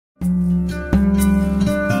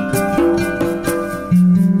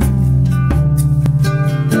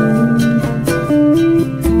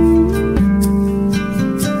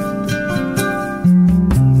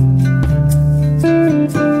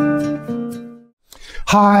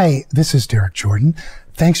Hi, this is Derek Jordan.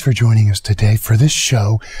 Thanks for joining us today for this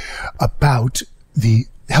show about the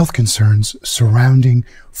health concerns surrounding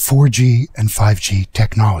 4G and 5G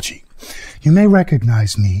technology. You may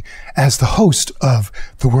recognize me as the host of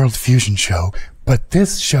the World Fusion Show, but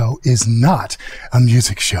this show is not a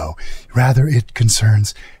music show. Rather, it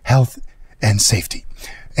concerns health and safety.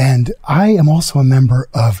 And I am also a member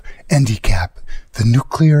of NDCAP, the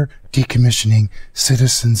Nuclear Decommissioning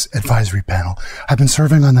Citizens Advisory Panel. I've been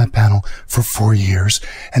serving on that panel for 4 years,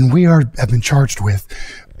 and we have been charged with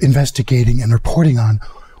investigating and reporting on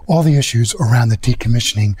all the issues around the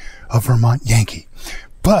decommissioning of Vermont Yankee.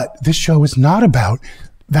 But this show is not about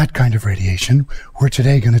that kind of radiation. We're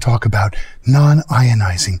today going to talk about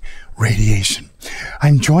non-ionizing radiation.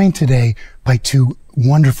 I'm joined today by two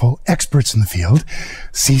wonderful experts in the field,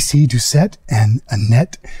 Cece Doucette and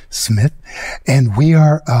Annette Smith. And we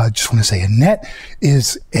are, just want to say, Annette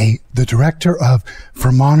is the director of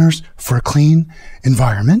Vermonters for a Clean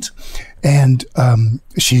Environment. And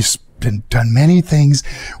she's done many things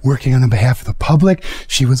working on behalf of the public.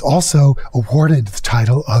 She was also awarded the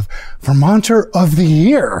title of Vermonter of the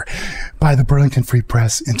Year by the Burlington Free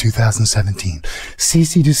Press in 2017.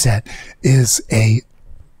 Cece Doucette is a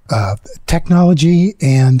technology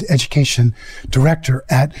and education director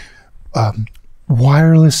at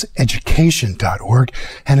wirelesseducation.org,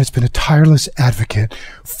 and has been a tireless advocate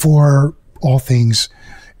for all things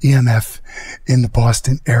EMF in the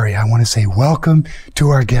Boston area. I want to say welcome to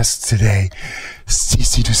our guests today,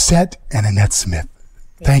 Cece Doucette and Annette Smith.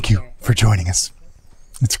 Thank you for joining us.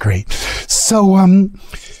 It's great. So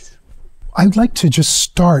I'd like to just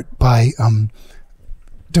start by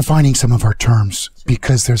defining some of our terms,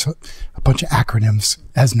 because there's a bunch of acronyms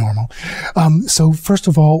as normal. So first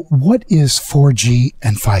of all, what is 4G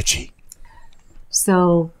and 5G?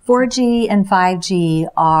 So 4G and 5G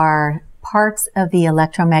are parts of the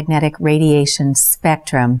electromagnetic radiation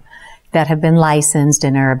spectrum that have been licensed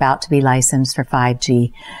and are about to be licensed for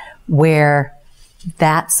 5G, where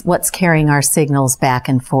that's what's carrying our signals back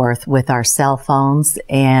and forth with our cell phones.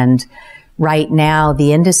 And right now,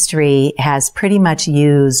 the industry has pretty much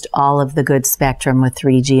used all of the good spectrum with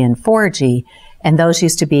 3G and 4G, and those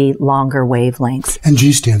used to be longer wavelengths. And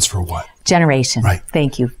G stands for what? Generation. Right.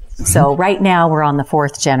 Thank you. So right now we're on the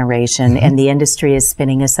 4th generation, and the industry is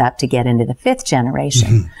spinning us up to get into the 5th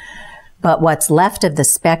generation. But what's left of the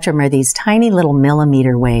spectrum are these tiny little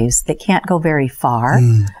millimeter waves that can't go very far,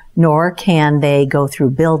 nor can they go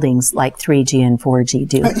through buildings like 3G and 4G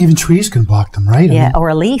do. Even trees can block them, right? Yeah, or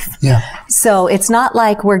a leaf. Yeah. So it's not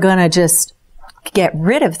like we're going to just get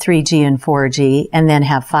rid of 3G and 4G and then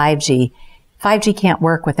have 5G. 5G can't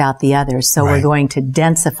work without the others, so we're going to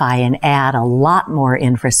densify and add a lot more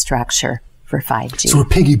infrastructure for 5G. So we're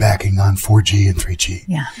piggybacking on 4G and 3G.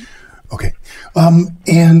 Yeah. Okay.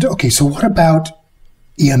 So what about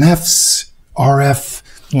EMFs, RF,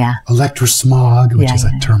 electrosmog, which is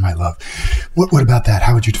a term I love. What about that?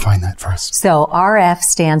 How would you define that for us? So RF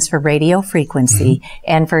stands for radio frequency.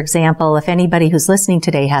 And for example, if anybody who's listening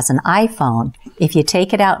today has an iPhone, if you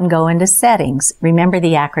take it out and go into settings, remember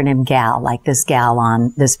the acronym GAL, like this gal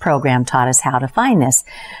on this program taught us how to find this.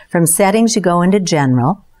 From settings, you go into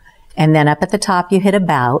general, and then up at the top you hit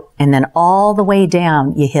about, and then all the way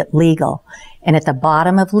down you hit legal. And at the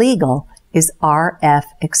bottom of legal is RF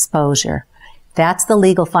exposure. That's the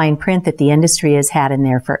legal fine print that the industry has had in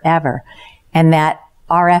there forever. And that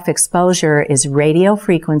RF exposure is radio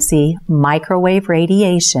frequency, microwave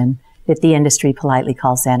radiation that the industry politely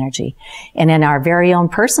calls energy. And in our very own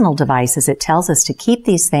personal devices, it tells us to keep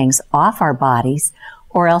these things off our bodies,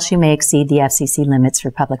 or else you may exceed the FCC limits for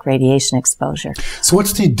public radiation exposure. So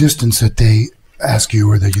what's the distance that they ask you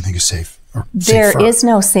or that you think is safe? There is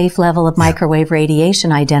no safe level of microwave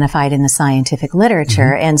radiation identified in the scientific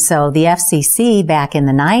literature. And so the FCC back in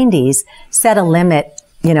the 90s set a limit,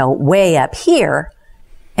 way up here.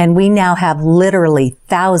 And we now have literally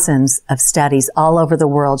thousands of studies all over the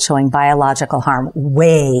world showing biological harm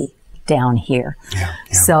way down here.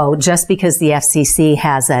 So just because the FCC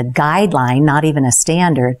has a guideline, not even a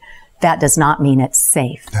standard, that does not mean it's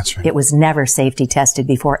safe. That's right. It was never safety tested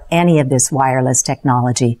before any of this wireless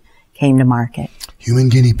technology came to market. Human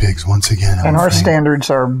guinea pigs, once again. And our standards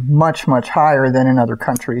are much, much higher than in other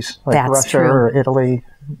countries like Russia or Italy.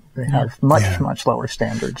 They have much lower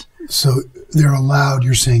standards. So they're allowed,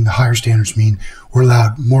 you're saying the higher standards mean we're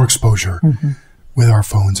allowed more exposure with our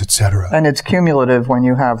phones, etc. And it's cumulative when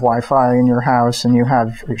you have Wi-Fi in your house and you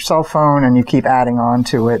have your cell phone and you keep adding on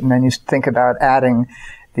to it. And then you think about adding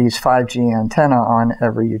these 5G antenna on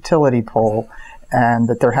every utility pole, and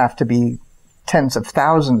that there have to be tens of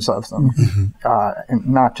thousands of them, and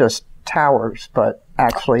not just towers, but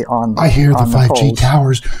actually on I hear the on 5G poles.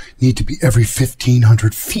 towers need to be every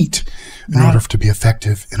 1,500 feet in Right. order to be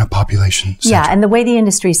effective in a population center. Yeah, and the way the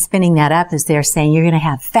industry is spinning that up is they're saying you're going to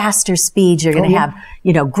have faster speeds, you're going to have,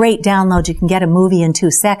 great downloads, you can get a movie in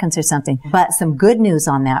 2 seconds or something. But some good news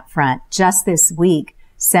on that front. Just this week,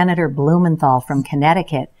 Senator Blumenthal from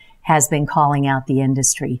Connecticut has been calling out the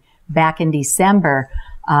industry. Back in December,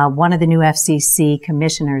 one of the new FCC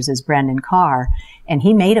commissioners is Brendan Carr, and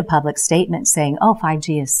he made a public statement saying,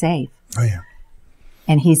 5G is safe. Oh, yeah.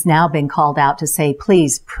 And he's now been called out to say,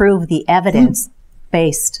 please prove the evidence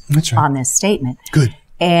based That's right. on this statement. Good.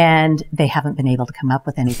 And they haven't been able to come up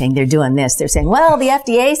with anything. They're doing this. They're saying, well, the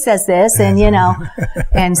FDA says this, and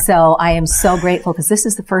and so I am so grateful because this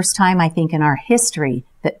is the first time I think in our history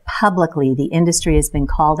that publicly the industry has been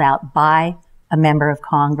called out by a member of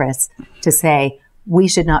Congress to say, we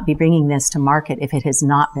should not be bringing this to market if it has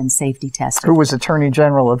not been safety tested. Who was Attorney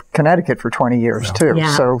General of Connecticut for 20 years, too.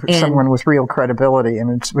 Yeah, So and- someone with real credibility,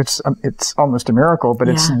 and it's almost a miracle, but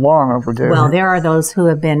it's long overdue. Well, there are those who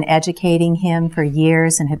have been educating him for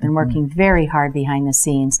years and have been working very hard behind the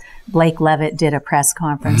scenes. Blake Levitt did a press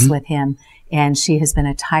conference with him, and she has been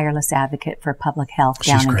a tireless advocate for public health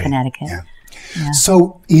down She's in great. Connecticut. Yeah.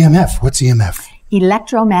 So EMF, what's EMF?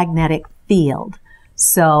 Electromagnetic field.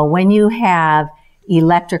 So when you have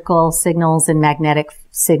electrical signals and magnetic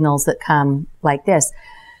signals that come like this,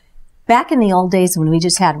 back in the old days when we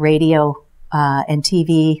just had radio and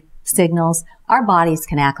TV signals, our bodies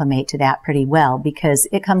can acclimate to that pretty well because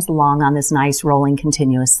it comes along on this nice rolling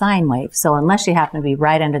continuous sine wave. So unless you happen to be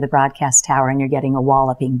right under the broadcast tower and you're getting a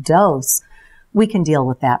walloping dose, we can deal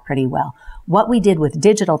with that pretty well. What we did with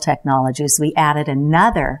digital technology is we added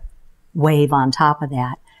another wave on top of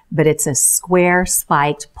that, but it's a square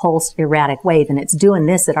spiked pulsed erratic wave, and it's doing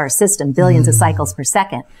this at our system, billions of cycles per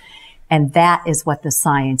second. And that is what the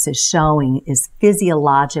science is showing is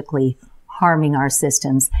physiologically harming our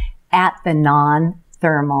systems at the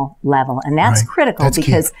non-thermal level. And that's Right. critical That's key.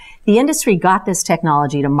 because the industry got this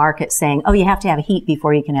technology to market saying, you have to have heat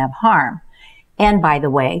before you can have harm. And by the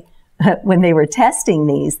way, when they were testing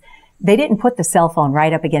these, they didn't put the cell phone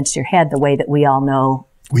right up against your head the way that we all know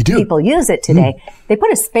We do. people use it today. They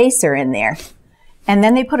put a spacer in there. And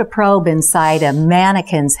then they put a probe inside a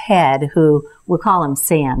mannequin's head who, we'll call him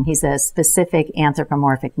Sam. He's a specific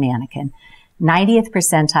anthropomorphic mannequin. 90th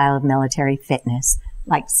percentile of military fitness,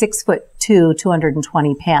 like 6'2",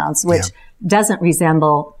 220 pounds, which doesn't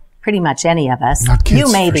resemble pretty much any of us. Not kids,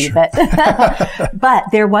 you maybe, for sure. but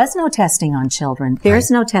there was no testing on children.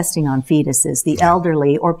 There's no testing on fetuses, the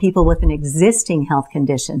elderly, or people with an existing health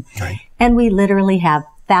condition. Right. And we literally have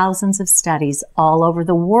thousands of studies all over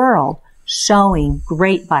the world showing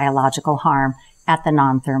great biological harm at the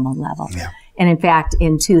non-thermal level. Yeah. And in fact,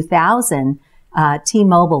 in 2000,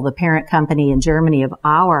 T-Mobile, the parent company in Germany of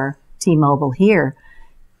our T-Mobile here,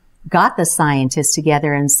 got the scientists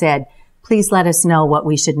together and said, please let us know what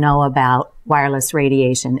we should know about wireless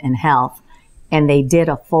radiation and health. And they did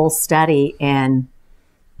a full study and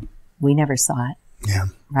we never saw it. Yeah.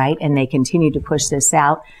 Right? And they continued to push this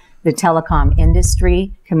out. The telecom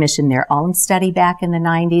industry commissioned their own study back in the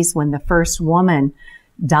 90s when the first woman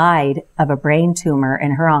died of a brain tumor,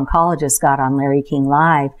 and her oncologist got on Larry King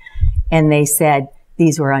Live, and they said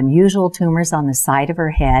these were unusual tumors on the side of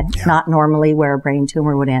her head, not normally where a brain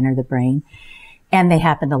tumor would enter the brain. And they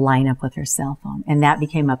happened to line up with her cell phone. And that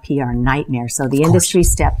became a PR nightmare. So the industry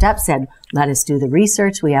stepped up, said, let us do the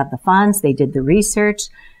research. We have the funds. They did the research.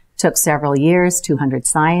 Took several years, 200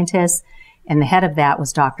 scientists. And the head of that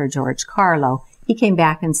was Dr. George Carlo. He came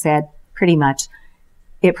back and said, pretty much,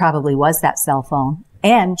 it probably was that cell phone.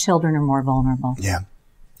 And children are more vulnerable. Yeah.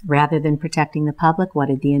 Rather than protecting the public, what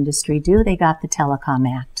did the industry do? They got the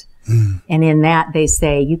Telecom Act. And in that, they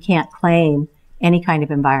say you can't claim any kind of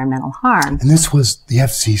environmental harm. And this was the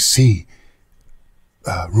FCC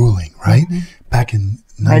ruling, right? Back in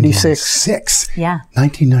 96. Yeah.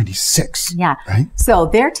 1996. Yeah. Right? So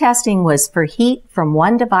their testing was for heat from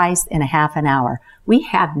one device in a half an hour. We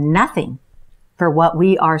have nothing for what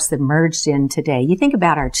we are submerged in today. You think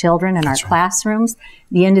about our children and our classrooms.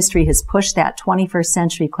 The industry has pushed that 21st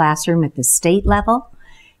century classroom at the state level.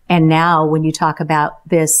 And now when you talk about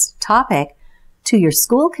this topic to your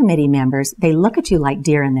school committee members, they look at you like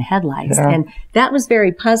deer in the headlights. Yeah. And that was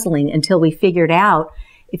very puzzling until we figured out,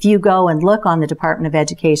 if you go and look on the Department of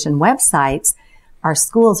Education websites, our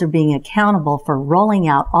schools are being accountable for rolling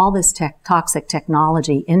out all this toxic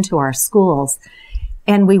technology into our schools.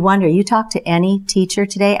 And we wonder, you talk to any teacher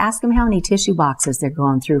today, ask them how many tissue boxes they're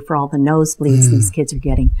going through for all the nosebleeds these kids are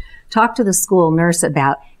getting. Talk to the school nurse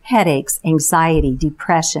about headaches, anxiety,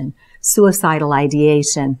 depression, suicidal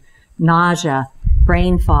ideation, nausea,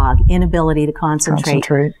 brain fog, inability to concentrate.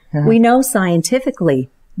 Yeah. We know scientifically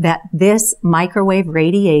that this microwave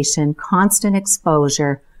radiation, constant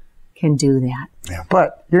exposure, can do that. Yeah.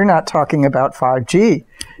 But you're not talking about 5G.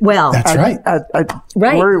 Well, that's right.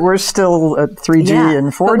 Right. We're still at 3G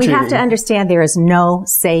and 4G. But we have to understand there is no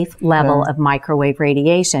safe level of microwave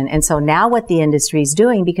radiation. And so now what the industry is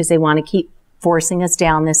doing, because they want to keep forcing us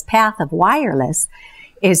down this path of wireless,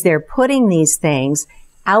 is they're putting these things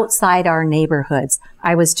outside our neighborhoods.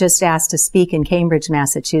 I was just asked to speak in Cambridge,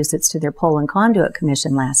 Massachusetts to their Pole and Conduit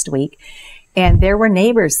Commission last week. And there were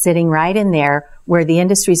neighbors sitting right in there where the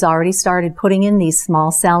industry's already started putting in these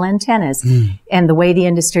small cell antennas. And the way the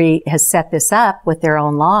industry has set this up with their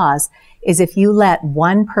own laws is if you let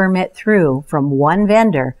one permit through from one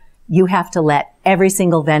vendor, you have to let every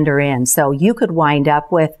single vendor in. So you could wind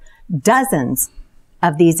up with dozens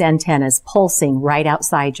of these antennas pulsing right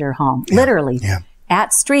outside your home, literally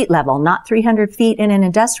at street level, not 300 feet in an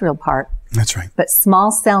industrial park. That's right. But small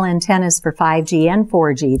cell antennas for 5G and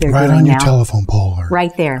 4G, they're right doing on your now. telephone pole. Or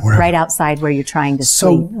right there, wherever. right outside where you're trying to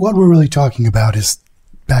So sleep. what we're really talking about is,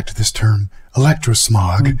 back to this term,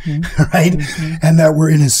 electrosmog, right? And that we're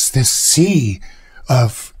in this sea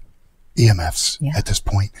of EMFs at this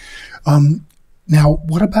point. Now,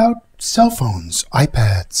 what about cell phones,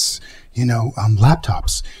 iPads,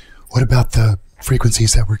 laptops? What about the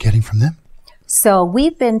frequencies that we're getting from them? So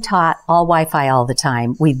we've been taught all Wi-Fi all the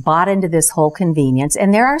time. We've bought into this whole convenience,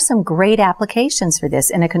 and there are some great applications for this.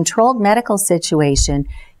 In a controlled medical situation,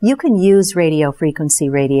 you can use radio frequency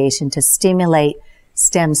radiation to stimulate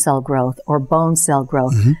stem cell growth or bone cell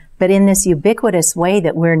growth. But in this ubiquitous way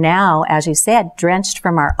that we're now, as you said, drenched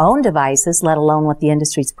from our own devices, let alone what the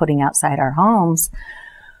industry's putting outside our homes,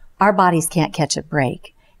 our bodies can't catch a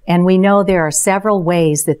break. And we know there are several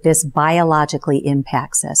ways that this biologically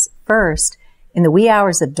impacts us. First, in the wee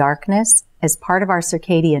hours of darkness, as part of our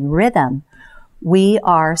circadian rhythm, we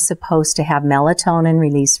are supposed to have melatonin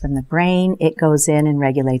released from the brain. It goes in and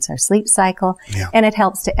regulates our sleep cycle, and it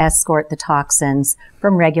helps to escort the toxins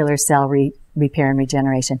from regular cell repair and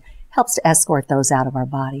regeneration, helps to escort those out of our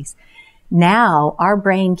bodies. Now, our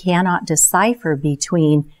brain cannot decipher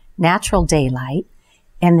between natural daylight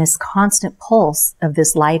and this constant pulse of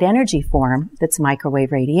this light energy form that's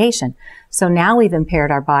microwave radiation. So now we've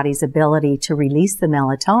impaired our body's ability to release the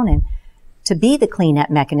melatonin to be the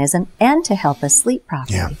cleanup mechanism and to help us sleep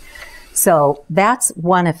properly. So that's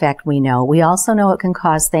one effect we know. We also know it can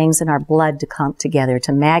cause things in our blood to clump together,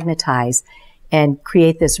 to magnetize and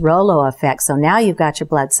create this Rolo effect. So now you've got your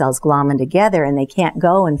blood cells glomming together and they can't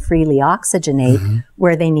go and freely oxygenate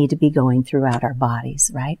where they need to be going throughout our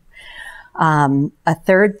bodies, right? A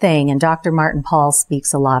third thing, and Dr. Martin Paul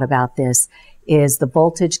speaks a lot about this, is the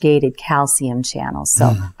voltage-gated calcium channels.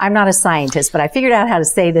 So I'm not a scientist, but I figured out how to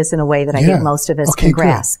say this in a way that I think most of us can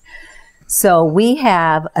grasp. So we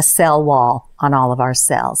have a cell wall on all of our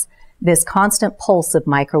cells. This constant pulse of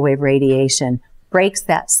microwave radiation breaks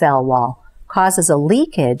that cell wall, causes a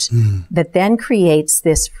leakage that then creates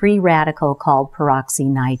this free radical called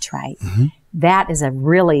peroxynitrite. That is a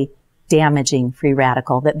really damaging free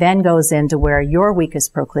radical that then goes into where your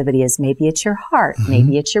weakest proclivity is. Maybe it's your heart,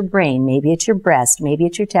 maybe it's your brain, maybe it's your breast, maybe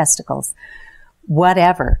it's your testicles,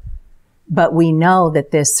 whatever. But we know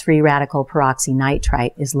that this free radical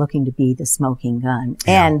peroxynitrite is looking to be the smoking gun.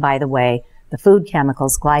 And by the way, the food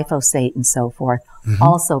chemicals, glyphosate and so forth,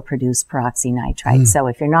 also produce peroxynitrite. So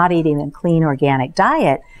if you're not eating a clean organic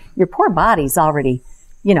diet, your poor body's already,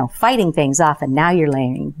 fighting things off, and now you're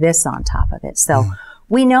layering this on top of it. So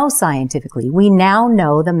we know scientifically, we now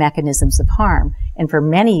know the mechanisms of harm. And for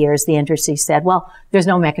many years, the industry said, well, there's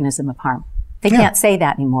no mechanism of harm. They can't say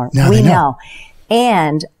that anymore. We know.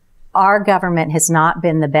 And our government has not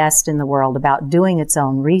been the best in the world about doing its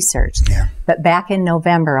own research. But back in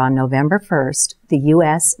November, on November 1st, the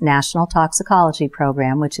U.S. National Toxicology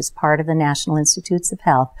Program, which is part of the National Institutes of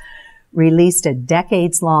Health, released a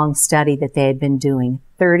decades-long study that they had been doing,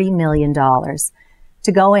 $30 million,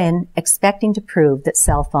 to go in expecting to prove that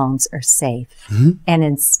cell phones are safe. And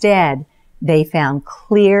instead, they found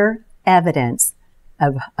clear evidence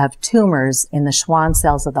of tumors in the Schwann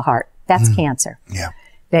cells of the heart. That's cancer.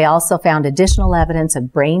 They also found additional evidence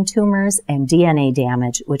of brain tumors and DNA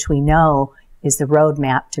damage, which we know is the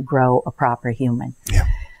roadmap to grow a proper human.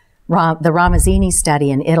 The Ramazzini study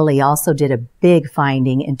in Italy also did a big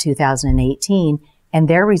finding in 2018, and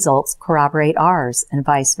their results corroborate ours and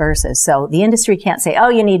vice versa. So the industry can't say, oh,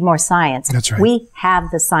 you need more science. That's right. We have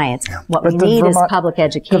the science. What we need is public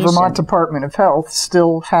education. The Vermont Department of Health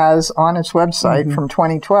still has on its website from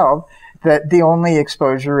 2012 that the only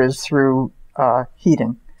exposure is through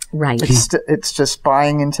heating. Right. It's just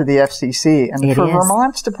buying into the FCC. And for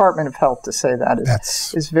Vermont's Department of Health to say that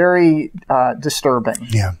is very disturbing.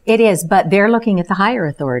 Yeah. It is, but they're looking at the higher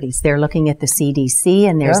authorities. They're looking at the CDC,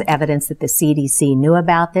 and there's evidence that the CDC knew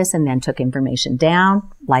about this and then took information down.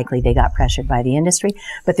 Likely they got pressured by the industry.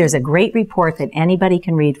 But there's a great report that anybody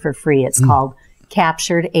can read for free. It's called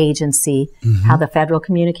Captured Agency, How the Federal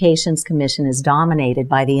Communications Commission is Dominated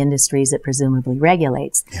by the Industries it presumably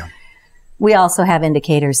regulates. Yeah. We also have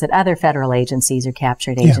indicators that other federal agencies are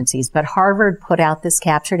captured agencies, but Harvard put out this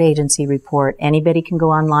captured agency report. Anybody can go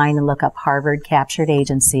online and look up Harvard captured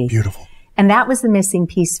agency. Beautiful. And that was the missing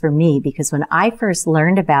piece for me, because when I first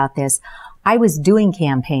learned about this, I was doing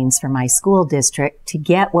campaigns for my school district to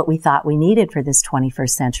get what we thought we needed for this 21st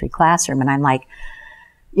century classroom. And I'm like,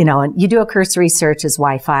 you know, and you do a cursory search as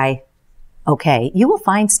Wi-Fi. Okay, you will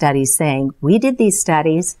find studies saying we did these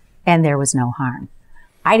studies and there was no harm.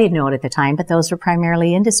 I didn't know it at the time, but those were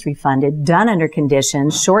primarily industry funded, done under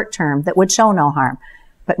conditions, short term, that would show no harm.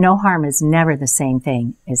 But no harm is never the same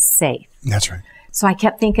thing as safe. That's right. So I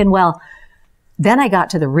kept thinking, well, then I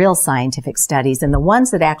got to the real scientific studies, and the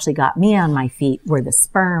ones that actually got me on my feet were the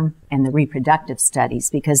sperm and the reproductive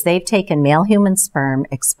studies, because they've taken male human sperm,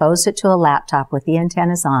 exposed it to a laptop with the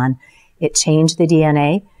antennas on. It changed the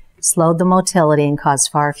DNA, slowed the motility, and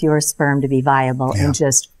caused far fewer sperm to be viable in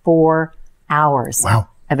just 4 hours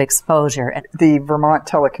of exposure. The Vermont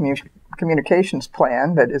Telecommunications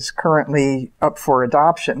Plan that is currently up for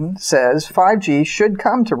adoption says 5G should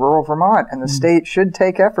come to rural Vermont, and the state should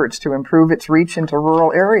take efforts to improve its reach into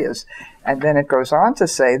rural areas. And then it goes on to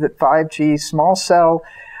say that 5G small cell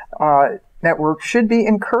networks should be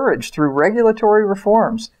encouraged through regulatory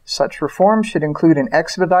reforms. Such reforms should include an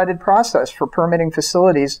expedited process for permitting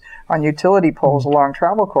facilities on utility poles along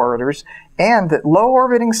travel corridors, and that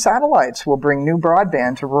low-orbiting satellites will bring new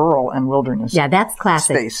broadband to rural and wilderness that's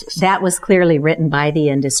classic. spaces. That was clearly written by the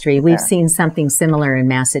industry. We've seen something similar in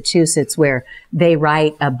Massachusetts, where they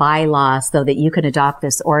write a bylaw so that you can adopt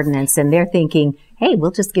this ordinance, and they're thinking, hey,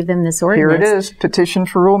 we'll just give them this ordinance. Here it is, petition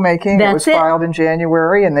for rulemaking. It was filed in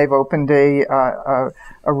January, and they've opened a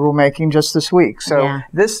rulemaking just this week. So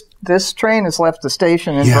this train has left the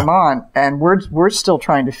station in Vermont, and we're still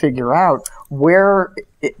trying to figure out where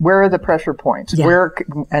are the pressure points.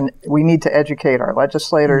 And we need to educate our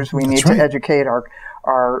legislators. We need to educate our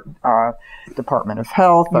Department of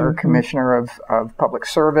Health, our Commissioner of Public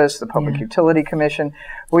Service, the Public Utility Commission.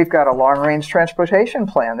 We've got a long-range transportation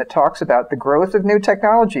plan that talks about the growth of new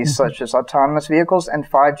technologies such as autonomous vehicles and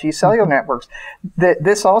 5G cellular networks.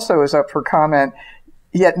 This also is up for comment,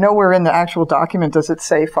 yet nowhere in the actual document does it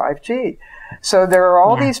say 5G. So there are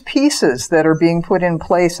all these pieces that are being put in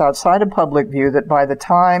place outside of public view that by the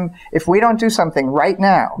time, if we don't do something right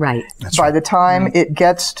now, the time it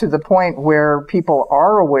gets to the point where people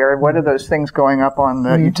are aware of what are those things going up on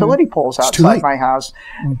the utility poles outside my house,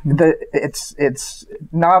 it's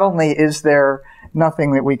not only is there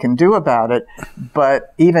nothing that we can do about it,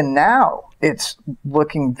 but even now it's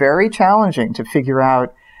looking very challenging to figure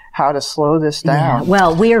out how to slow this down.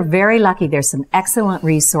 Well, we are very lucky. There's some excellent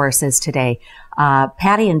resources today.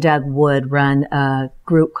 Patty and Doug Wood run a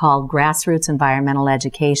group called Grassroots Environmental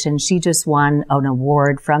Education. She just won an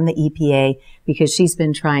award from the EPA because she's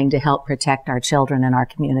been trying to help protect our children and our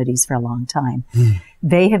communities for a long time.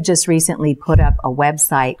 They have just recently put up a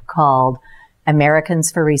website called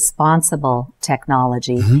Americans for Responsible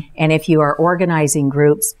Technology. And if you are organizing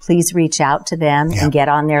groups, please reach out to them and get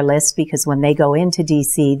on their list, because when they go into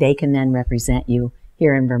DC, they can then represent you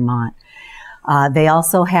here in Vermont. They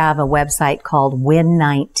also have a website called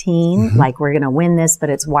Win19, like we're going to win this,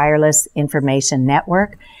 but it's Wireless Information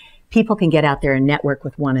Network. People can get out there and network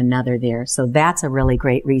with one another there. So that's a really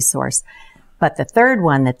great resource. But the third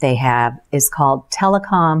one that they have is called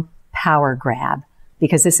Telecom Power Grab,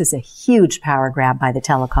 because this is a huge power grab by the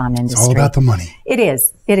telecom industry. It's all about the money. It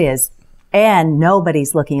is. It is. And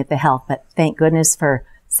nobody's looking at the health, but thank goodness for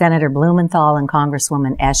Senator Blumenthal and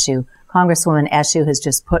Congresswoman Eshoo. Congresswoman Eshoo has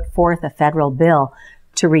just put forth a federal bill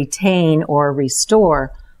to retain or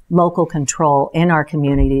restore local control in our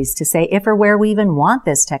communities, to say if or where we even want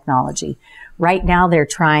this technology. Right now, they're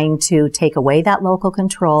trying to take away that local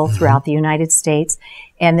control throughout the United States,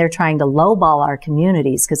 and they're trying to lowball our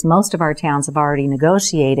communities, because most of our towns have already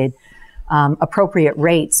negotiated appropriate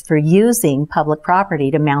rates for using public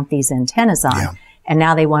property to mount these antennas on. And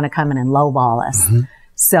now they want to come in and lowball us.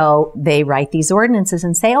 So they write these ordinances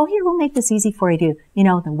and say, oh, here, we'll make this easy for you to, you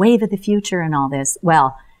know, the wave of the future and all this.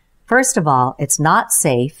 Well, first of all, it's not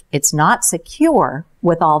safe. It's not secure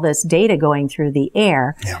with all this data going through the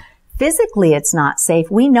air. physically it's not safe.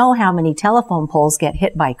 We know how many telephone poles get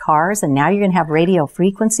hit by cars, and now you're going to have radio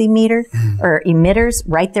frequency meter or emitters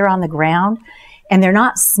right there on the ground. And they're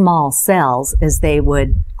not small cells, as they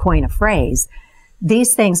would coin a phrase.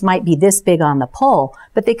 These things might be this big on the pole,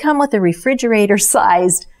 but they come with a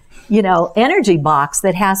refrigerator-sized, energy box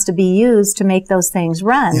that has to be used to make those things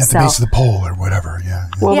run. Yeah, at the base of the pole or whatever. Yeah.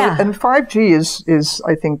 Well, and 5G is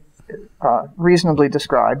I think, reasonably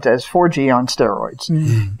described as 4G on steroids.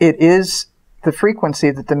 It is the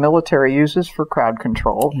frequency that the military uses for crowd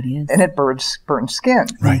control, and it burns skin.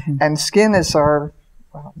 Right. And skin is our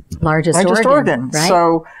largest organ. Right?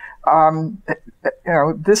 So,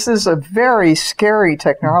 this is a very scary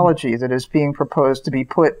technology that is being proposed to be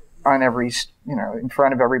put on every, in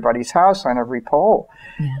front of everybody's house, on every pole.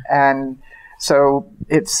 Yeah. And so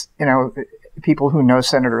it's, people who know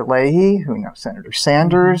Senator Leahy, who know Senator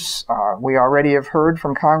Sanders. We already have heard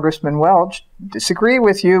from Congressman Welch, disagree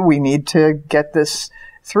with you. We need to get this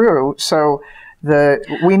through. So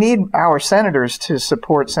we need our senators to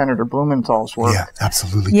support Senator Blumenthal's work. Yeah,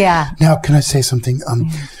 absolutely. Yeah. Now, can I say something?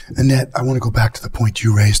 Annette, I want to go back to the point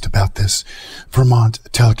you raised about this Vermont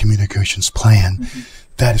telecommunications plan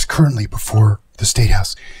that is currently before the State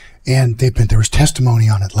House. And there was testimony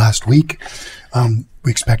on it last week. We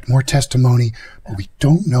expect more testimony, but we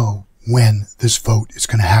don't know when this vote is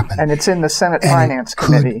going to happen. And it's in the Senate Finance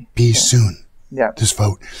Committee. Could be soon. Yeah. This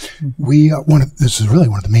vote. This is really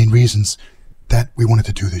one of the main reasons that we wanted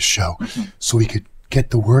to do this show, so we could get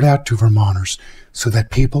the word out to Vermonters, so that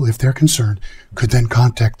people, if they're concerned, could then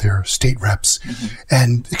contact their state reps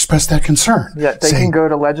and express that concern. Yeah, they can go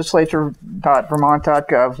to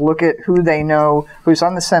legislature.vermont.gov, look at who they know, who's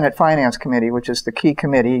on the Senate Finance Committee, which is the key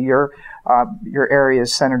committee. Your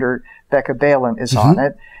area's Senator Becca Balint is on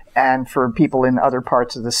it. And for people in other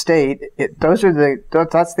parts of the state, that's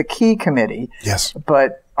the key committee. Yes.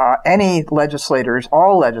 But all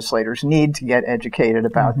legislators need to get educated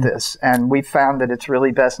about this. And we've found that it's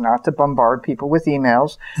really best not to bombard people with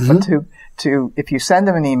emails, but to, if you send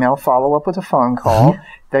them an email, follow up with a phone call.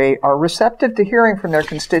 They are receptive to hearing from their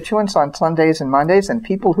constituents on Sundays and Mondays, and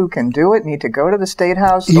people who can do it need to go to the State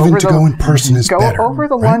House. Even to go in person is better. Go over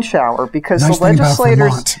the lunch hour, because the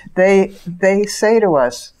legislators, they say to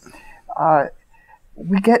us,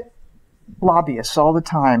 we get lobbyists all the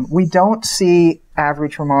time. We don't see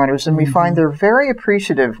average Vermonters, and we find they're very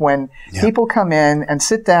appreciative when people come in and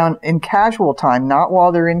sit down in casual time, not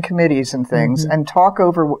while they're in committees and things, and talk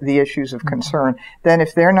over the issues of concern. Then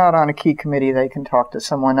if they're not on a key committee, they can talk to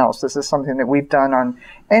someone else. This is something that we've done on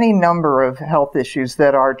any number of health issues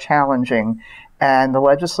that are challenging, and the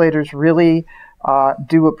legislators really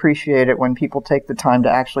do appreciate it when people take the time to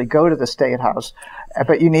actually go to the State House.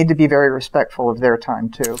 But you need to be very respectful of their time,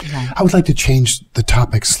 too. I would like to change the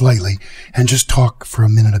topic slightly and just talk for a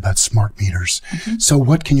minute about smart meters. So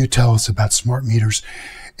what can you tell us about smart meters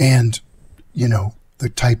and, the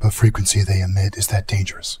type of frequency they emit? Is that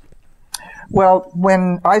dangerous? Well,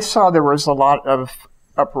 when I saw there was a lot of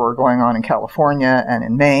uproar going on in California and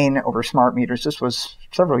in Maine over smart meters, this was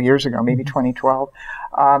several years ago, maybe 2012,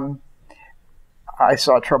 I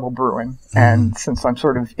saw trouble brewing. And since I'm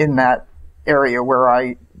sort of in that area where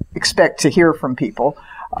I expect to hear from people,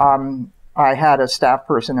 I had a staff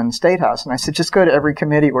person in the State House, and I said, just go to every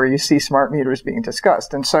committee where you see smart meters being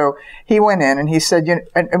discussed. And so he went in and he said,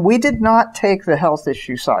 and we did not take the health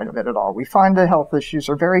issue side of it at all. We find the health issues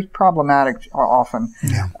are very problematic often.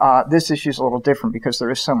 This issue is a little different because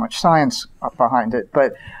there is so much science behind it.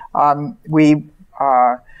 But we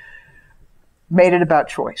made it about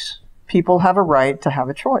choice. People have a right to have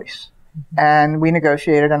a choice. And we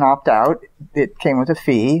negotiated an opt-out. It came with a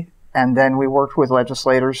fee. And then we worked with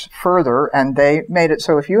legislators further, and they made it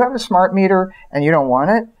so if you have a smart meter and you don't want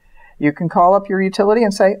it, you can call up your utility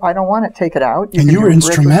and say, I don't want it, take it out. And you were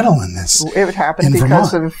instrumental in this. It happened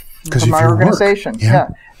because of my organization. Yeah.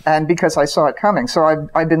 And because I saw it coming. So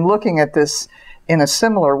I've been looking at this in a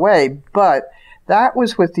similar way, but that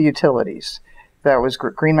was with the utilities. That was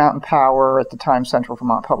Green Mountain Power, at the time Central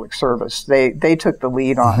Vermont Public Service. They took the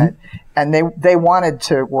lead on it, and they wanted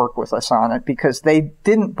to work with us on it because they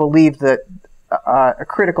didn't believe that a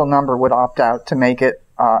critical number would opt out to make it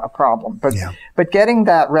a problem. But getting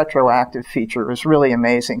that retroactive feature is really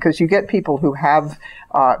amazing because you get people who have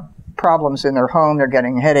problems in their home, they're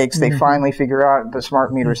getting headaches, they finally figure out the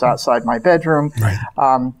smart meter's outside my bedroom.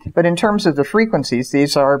 But in terms of the frequencies,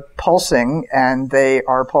 these are pulsing, and they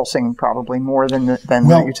are pulsing probably more than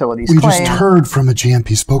the utilities claim. We just heard from a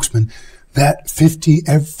GMP spokesman that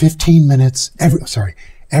every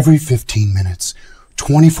 15 minutes,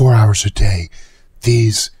 24 hours a day,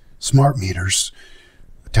 these smart meters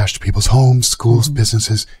attached to people's homes, schools,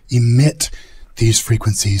 businesses, emit these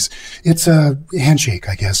frequencies. It's a handshake,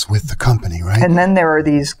 I guess, with the company, right? And then there are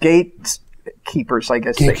these gatekeepers, I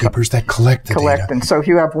guess. Gatekeepers that collect the data. And so if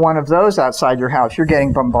you have one of those outside your house, you're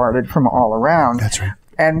getting bombarded from all around. That's right.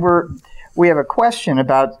 And we have a question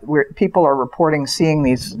about where people are reporting seeing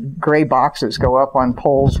these gray boxes go up on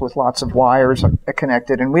poles with lots of wires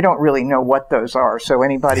connected, and we don't really know what those are. So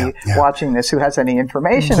anybody watching this who has any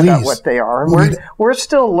information about what they are, we're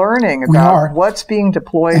still learning about what's being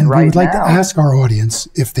deployed right now. And we would like to ask our audience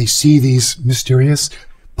if they see these mysterious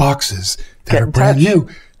boxes that are brand new.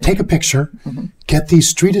 Take a picture, get the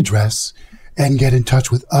street address, and get in touch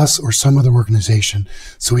with us or some other organization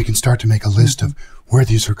so we can start to make a list of where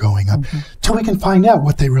these are going up till we can find out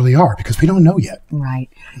what they really are, because we don't know yet. Right.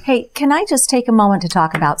 Hey, can I just take a moment to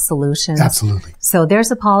talk about solutions? Absolutely. So there's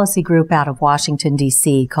a policy group out of Washington,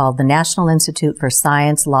 D.C. called the National Institute for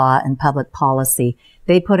Science, Law, and Public Policy.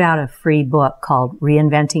 They put out a free book called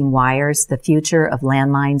Reinventing Wires, The Future of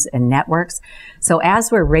Landlines and Networks. So as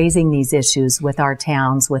we're raising these issues with our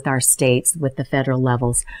towns, with our states, with the federal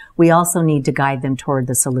levels, we also need to guide them toward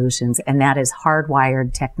the solutions, and that is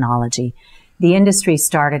hardwired technology. The industry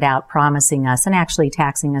started out promising us and actually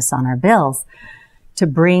taxing us on our bills to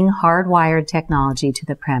bring hardwired technology to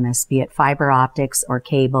the premise, be it fiber optics or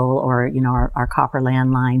cable or, our copper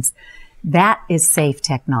landlines. That is safe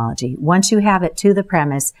technology. Once you have it to the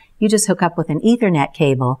premise, you just hook up with an Ethernet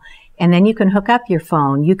cable, and then you can hook up your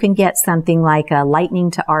phone. You can get something like a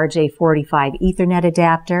Lightning to RJ45 Ethernet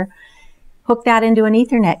adapter, hook that into an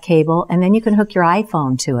Ethernet cable, and then you can hook your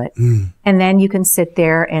iPhone to it. And then you can sit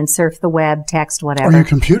there and surf the web, text, whatever. Or your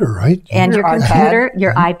computer, right? And your computer,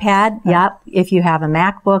 your iPad. Yep. If you have a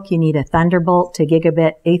MacBook, you need a Thunderbolt to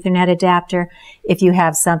Gigabit Ethernet adapter. If you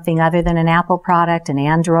have something other than an Apple product, an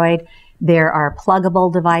Android, there are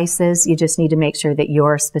pluggable devices. You just need to make sure that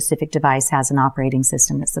your specific device has an operating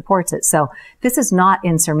system that supports it. So this is not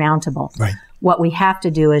insurmountable. Right. What we have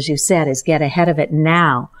to do, as you said, is get ahead of it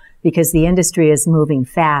now, because the industry is moving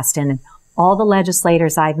fast. And all the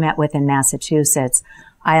legislators I've met with in Massachusetts,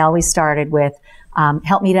 I always started with,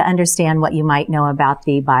 help me to understand what you might know about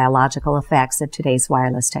the biological effects of today's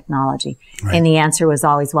wireless technology. Right. And the answer was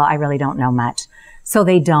always, well, I really don't know much. So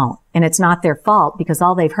they don't. And it's not their fault, because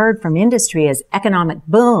all they've heard from industry is economic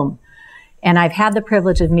boom. And I've had the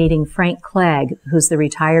privilege of meeting Frank Clegg, who's the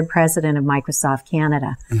retired president of Microsoft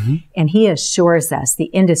Canada. And he assures us the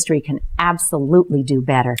industry can absolutely do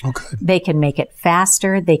better. They can make it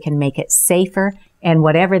faster. They can make it safer. And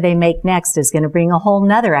whatever they make next is going to bring a whole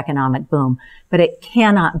nother economic boom. But it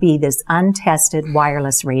cannot be this untested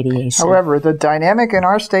wireless radiation. However, the dynamic in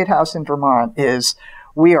our state house in Vermont is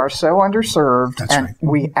we are so underserved,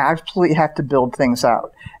 we absolutely have to build things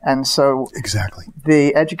out. And so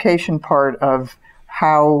the education part of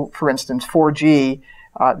how, for instance, 4G,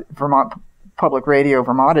 Vermont Public Radio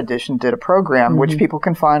Vermont Edition did a program, which people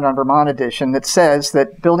can find on Vermont Edition, that says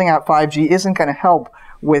that building out 5G isn't going to help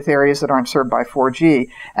with areas that aren't served by 4G.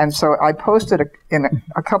 And so I posted in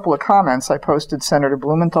a couple of comments, I posted Senator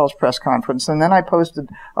Blumenthal's press conference, and then I posted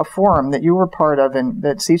a forum that you were part of and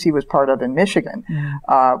that CC was part of in Michigan,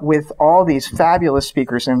 with all these fabulous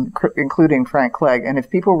speakers, including Frank Clegg. And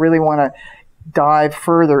if people really want to dive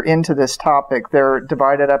further into this topic, they're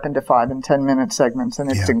divided up into 5 and 10 minute segments,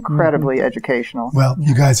 and it's incredibly educational. Well,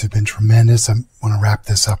 you guys have been tremendous. I want to wrap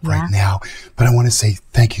this up right now, but I want to say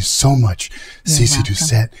thank you so much, CC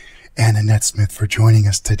Doucette and Annette Smith, for joining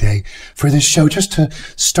us today for this show, just to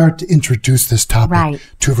start to introduce this topic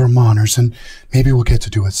to Vermonters. And maybe we'll get to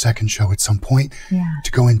do a second show at some point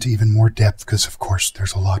to go into even more depth, because of course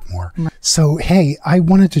there's a lot more. So, hey, I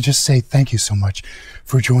wanted to just say thank you so much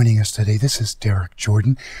for joining us today. This is Derek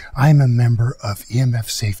Jordan. I'm a member of EMF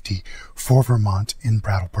Safety for Vermont in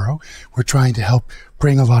Brattleboro. We're trying to help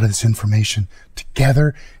bring a lot of this information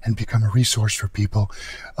together and become a resource for people,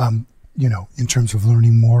 in terms of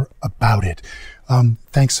learning more about it.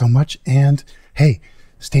 Thanks so much. And hey,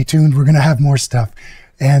 stay tuned. We're going to have more stuff.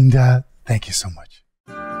 And thank you so much.